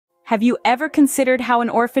Have you ever considered how an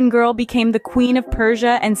orphan girl became the queen of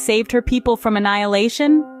Persia and saved her people from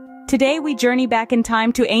annihilation? Today we journey back in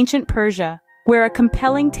time to ancient Persia, where a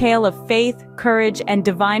compelling tale of faith, courage, and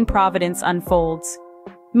divine providence unfolds.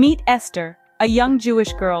 Meet Esther, a young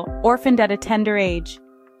Jewish girl, orphaned at a tender age.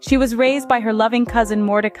 She was raised by her loving cousin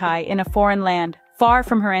Mordecai in a foreign land, far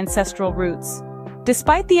from her ancestral roots.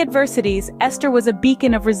 Despite the adversities, Esther was a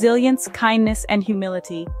beacon of resilience, kindness, and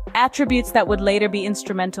humility, attributes that would later be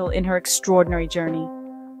instrumental in her extraordinary journey.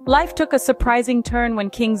 Life took a surprising turn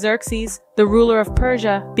when King Xerxes, the ruler of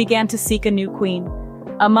Persia, began to seek a new queen.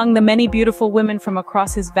 Among the many beautiful women from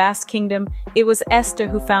across his vast kingdom, it was Esther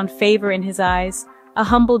who found favor in his eyes. A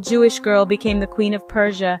humble Jewish girl became the queen of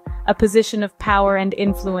Persia, a position of power and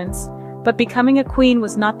influence. But becoming a queen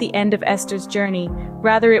was not the end of Esther's journey.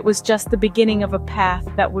 Rather, it was just the beginning of a path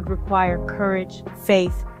that would require courage,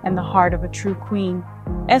 faith, and the heart of a true queen.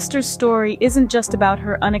 Esther's story isn't just about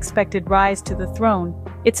her unexpected rise to the throne.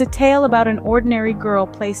 It's a tale about an ordinary girl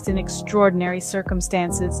placed in extraordinary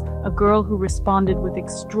circumstances, a girl who responded with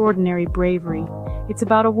extraordinary bravery. It's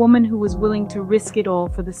about a woman who was willing to risk it all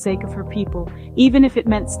for the sake of her people, even if it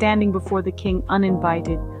meant standing before the king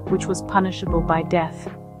uninvited, which was punishable by death.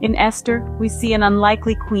 In Esther, we see an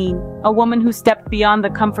unlikely queen, a woman who stepped beyond the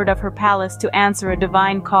comfort of her palace to answer a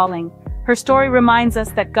divine calling. Her story reminds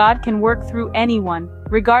us that God can work through anyone,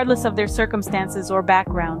 regardless of their circumstances or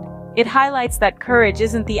background. It highlights that courage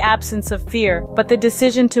isn't the absence of fear, but the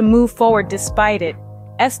decision to move forward despite it.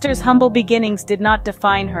 Esther's humble beginnings did not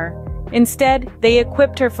define her. Instead, they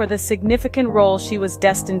equipped her for the significant role she was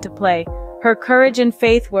destined to play. Her courage and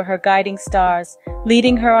faith were her guiding stars,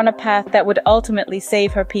 leading her on a path that would ultimately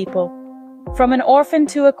save her people. From an orphan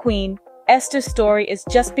to a queen, Esther's story is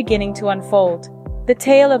just beginning to unfold. The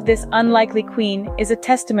tale of this unlikely queen is a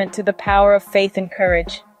testament to the power of faith and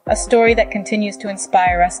courage, a story that continues to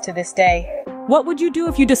inspire us to this day. What would you do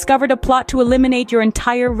if you discovered a plot to eliminate your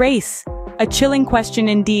entire race? A chilling question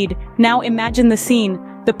indeed. Now imagine the scene.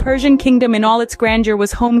 The Persian kingdom in all its grandeur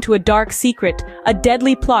was home to a dark secret, a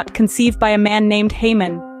deadly plot conceived by a man named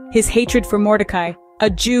Haman. His hatred for Mordecai, a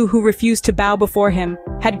Jew who refused to bow before him,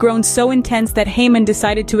 had grown so intense that Haman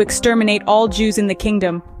decided to exterminate all Jews in the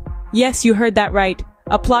kingdom. Yes, you heard that right.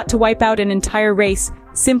 A plot to wipe out an entire race,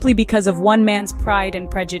 simply because of one man's pride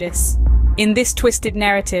and prejudice. In this twisted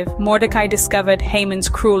narrative, Mordecai discovered Haman's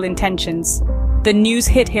cruel intentions. The news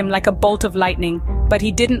hit him like a bolt of lightning, but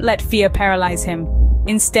he didn't let fear paralyze him.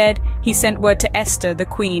 Instead, he sent word to Esther, the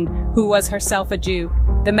queen, who was herself a Jew.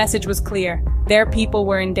 The message was clear. Their people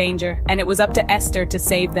were in danger, and it was up to Esther to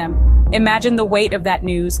save them. Imagine the weight of that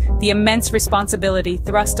news, the immense responsibility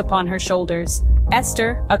thrust upon her shoulders.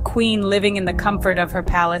 Esther, a queen living in the comfort of her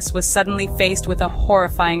palace, was suddenly faced with a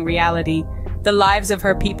horrifying reality. The lives of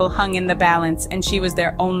her people hung in the balance, and she was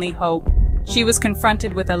their only hope. She was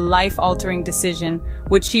confronted with a life-altering decision.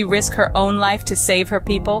 Would she risk her own life to save her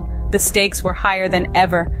people? The stakes were higher than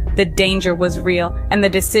ever. The danger was real, and the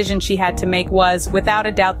decision she had to make was, without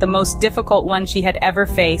a doubt, the most difficult one she had ever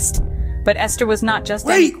faced. But Esther was not just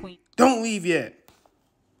any queen. Don't leave yet.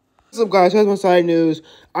 What's up, guys? Here's my side news.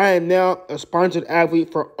 I am now a sponsored athlete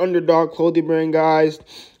for Underdog clothing brand, guys.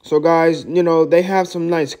 So, guys, you know, they have some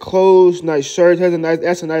nice clothes, nice shirts.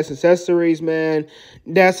 That's a nice accessories, man.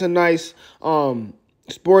 That's a nice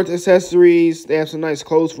sports accessories. They have some nice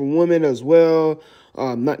clothes for women as well.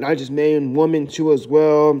 Not just men, women too as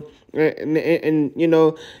well. And you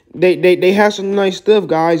know, they have some nice stuff,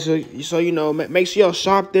 guys. So you know, make sure y'all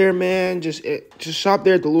shop there, man. Just shop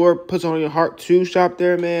there. The Lord puts on your heart to shop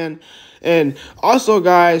there, man. And also,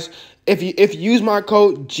 guys, if you use my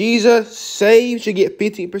code JesusSave, you get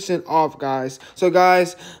 15% off, guys. So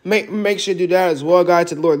guys, make sure to do that as well,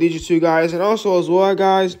 guys. The Lord leads you to, guys. And also as well,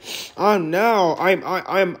 guys, I'm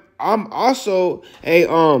also a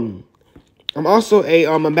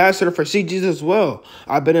ambassador for See Jesus as well.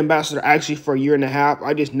 I've been ambassador actually for a year and a half.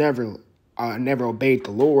 I just never obeyed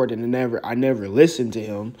the Lord, and I never listened to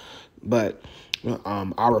him. But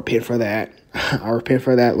I repent for that. I repent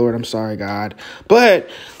for that, Lord. I'm sorry, God. But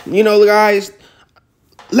you know, guys,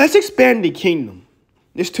 let's expand the kingdom.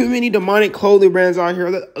 There's too many demonic clothing brands out here.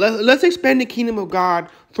 Let's expand the kingdom of God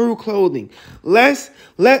through clothing. Let's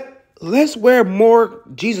wear more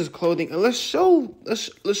Jesus clothing, and let's show the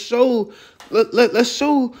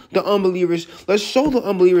unbelievers. Let's show the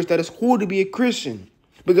unbelievers that it's cool to be a Christian,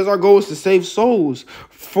 because our goal is to save souls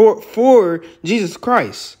for Jesus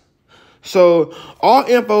Christ. So all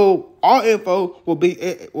info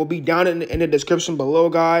will be down in the description below,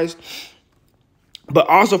 guys. But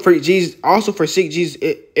also for Jesus, also for Seek Jesus,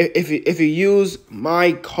 if you use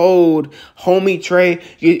my code h.e.r,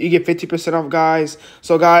 you get 50% off, guys.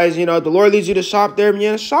 So guys, the Lord leads you to shop there,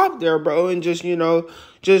 man. Shop there, bro, and just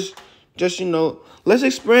let's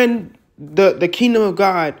expand the kingdom of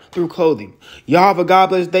God through clothing. Y'all have a God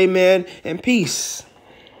bless day, man, and peace.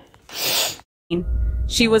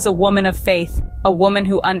 She was a woman of faith, a woman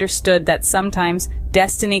who understood that sometimes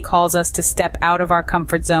destiny calls us to step out of our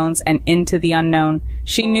comfort zones and into the unknown.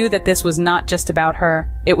 She knew that this was not just about her,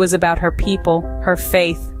 it was about her people, her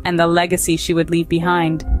faith, and the legacy she would leave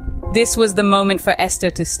behind. This was the moment for Esther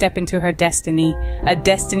to step into her destiny, a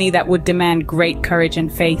destiny that would demand great courage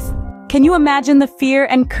and faith. Can you imagine the fear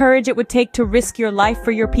and courage it would take to risk your life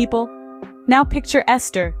for your people? Now picture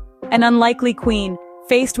Esther, an unlikely queen,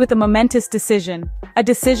 faced with a momentous decision, a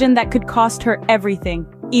decision that could cost her everything,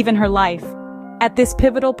 even her life. At this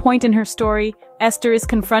pivotal point in her story, Esther is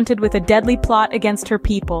confronted with a deadly plot against her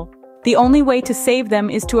people. The only way to save them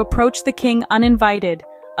is to approach the king uninvited,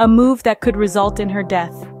 a move that could result in her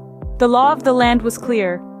death. The law of the land was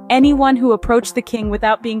clear. Anyone who approached the king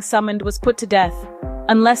without being summoned was put to death,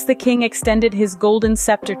 unless the king extended his golden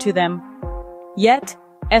scepter to them. Yet,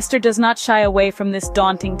 Esther does not shy away from this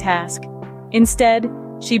daunting task. Instead,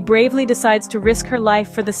 she bravely decides to risk her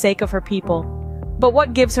life for the sake of her people. But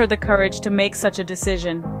what gives her the courage to make such a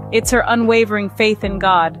decision? It's her unwavering faith in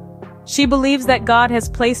God. She believes that God has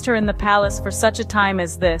placed her in the palace for such a time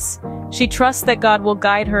as this. She trusts that God will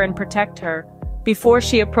guide her and protect her. Before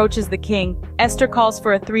she approaches the king, Esther calls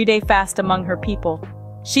for a 3-day fast among her people.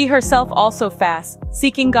 She herself also fasts,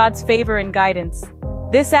 seeking God's favor and guidance.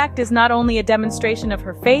 This act is not only a demonstration of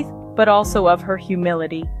her faith, but also of her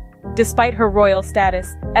humility. Despite her royal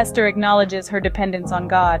status, Esther acknowledges her dependence on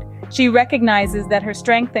God. She recognizes that her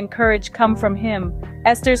strength and courage come from Him.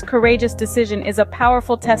 Esther's courageous decision is a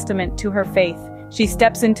powerful testament to her faith. She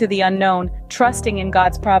steps into the unknown, trusting in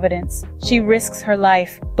God's providence. She risks her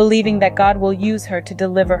life, believing that God will use her to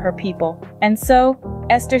deliver her people. And so,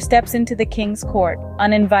 Esther steps into the king's court,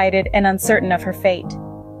 uninvited and uncertain of her fate.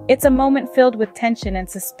 It's a moment filled with tension and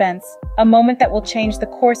suspense, a moment that will change the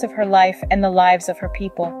course of her life and the lives of her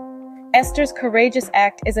people. Esther's courageous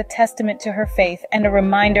act is a testament to her faith and a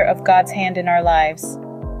reminder of God's hand in our lives.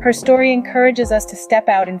 Her story encourages us to step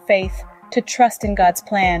out in faith, to trust in God's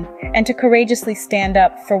plan, and to courageously stand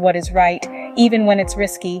up for what is right, even when it's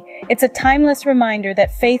risky. It's a timeless reminder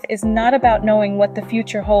that faith is not about knowing what the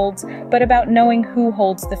future holds, but about knowing who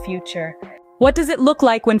holds the future. What does it look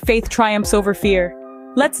like when faith triumphs over fear?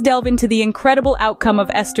 Let's delve into the incredible outcome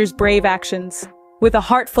of Esther's brave actions. With a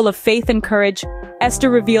heart full of faith and courage,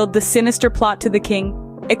 Esther revealed the sinister plot to the king,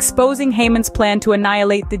 exposing Haman's plan to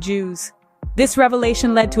annihilate the Jews. This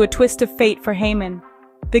revelation led to a twist of fate for Haman.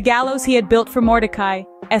 The gallows he had built for Mordecai,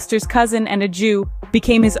 Esther's cousin and a Jew,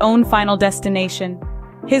 became his own final destination.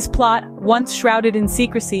 His plot, once shrouded in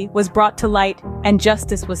secrecy, was brought to light, and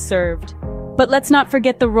justice was served. But let's not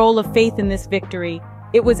forget the role of faith in this victory.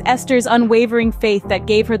 It was Esther's unwavering faith that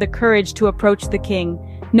gave her the courage to approach the king,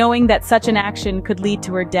 knowing that such an action could lead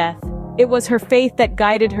to her death. It was her faith that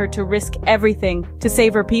guided her to risk everything to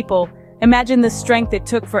save her people. Imagine the strength it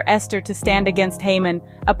took for Esther to stand against Haman,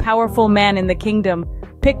 a powerful man in the kingdom.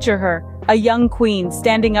 Picture her, a young queen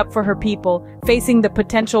standing up for her people, facing the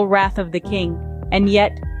potential wrath of the king. And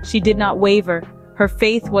yet, she did not waver. Her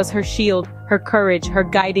faith was her shield, her courage, her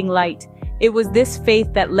guiding light. It was this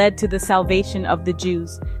faith that led to the salvation of the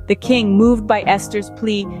Jews. The king, moved by Esther's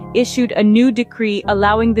plea, issued a new decree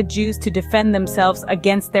allowing the Jews to defend themselves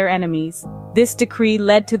against their enemies. This decree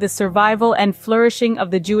led to the survival and flourishing of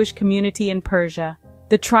the Jewish community in Persia.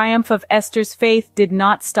 The triumph of Esther's faith did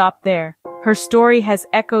not stop there. Her story has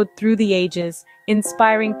echoed through the ages,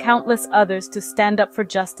 inspiring countless others to stand up for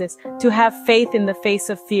justice, to have faith in the face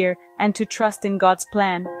of fear, and to trust in God's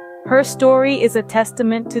plan. Her story is a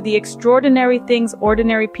testament to the extraordinary things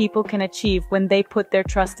ordinary people can achieve when they put their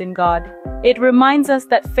trust in God. It reminds us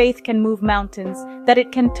that faith can move mountains, that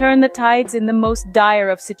it can turn the tides in the most dire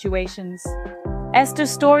of situations.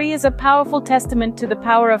 Esther's story is a powerful testament to the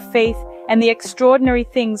power of faith and the extraordinary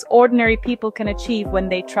things ordinary people can achieve when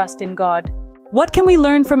they trust in God. What can we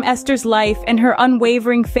learn from Esther's life and her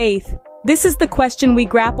unwavering faith? This is the question we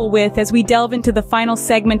grapple with as we delve into the final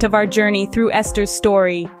segment of our journey through Esther's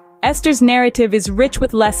story. Esther's narrative is rich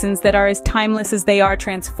with lessons that are as timeless as they are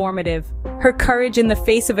transformative. Her courage in the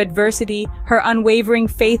face of adversity, her unwavering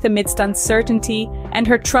faith amidst uncertainty, and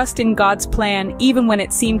her trust in God's plan, even when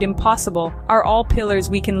it seemed impossible, are all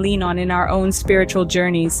pillars we can lean on in our own spiritual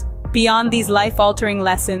journeys. Beyond these life-altering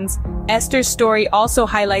lessons, Esther's story also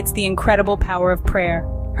highlights the incredible power of prayer.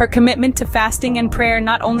 Her commitment to fasting and prayer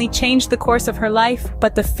not only changed the course of her life,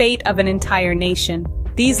 but the fate of an entire nation.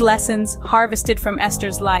 These lessons, harvested from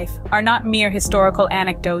Esther's life, are not mere historical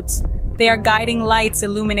anecdotes. They are guiding lights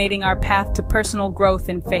illuminating our path to personal growth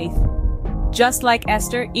in faith. Just like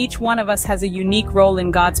Esther, each one of us has a unique role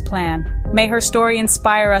in God's plan. May her story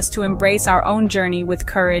inspire us to embrace our own journey with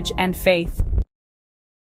courage and faith.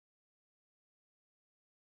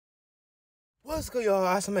 What's good, y'all?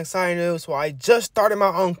 I have some exciting news. So I just started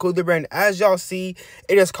my own clothing brand. As y'all see,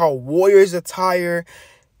 it is called Warriors Attire.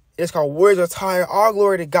 It's called Warriors Attire. All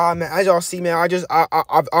glory to God, man. As y'all see, man,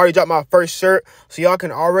 I've already dropped my first shirt, so y'all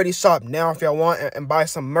can already shop now if y'all want and buy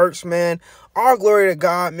some merch, man. All glory to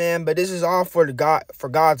God, man. But this is all for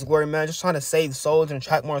God's glory, man. Just trying to save souls and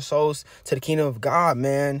attract more souls to the kingdom of God,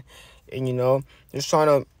 man. And just trying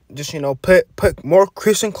to put more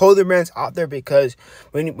Christian clothing brands out there, because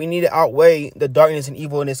we need to outweigh the darkness and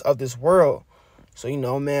evilness of this world.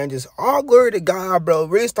 So, man, just all glory to God, bro.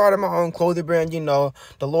 Really started my own clothing brand, the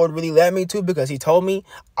Lord really led me to, because he told me,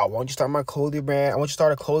 I want you to start my clothing brand. I want you to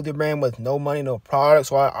start a clothing brand with no money, no product.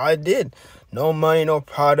 So I did. No money, no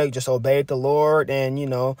product, just obeyed the Lord, and,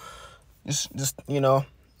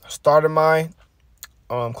 started my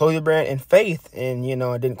clothing brand in faith. And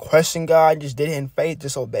I didn't question God, just did it in faith,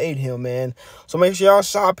 just obeyed him, man. So make sure y'all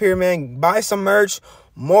shop here, man. Buy some merch.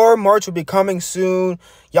 More merch will be coming soon.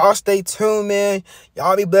 Y'all stay tuned, man.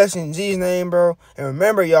 Y'all be blessed in Jesus' name, bro. And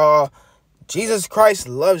remember, y'all, Jesus Christ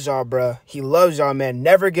loves y'all, bro. He loves y'all, man.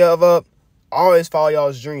 Never give up. Always follow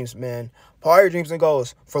y'all's dreams, man. Follow your dreams and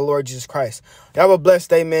goals for Lord Jesus Christ. Y'all have a blessed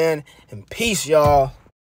day, man. And peace, y'all.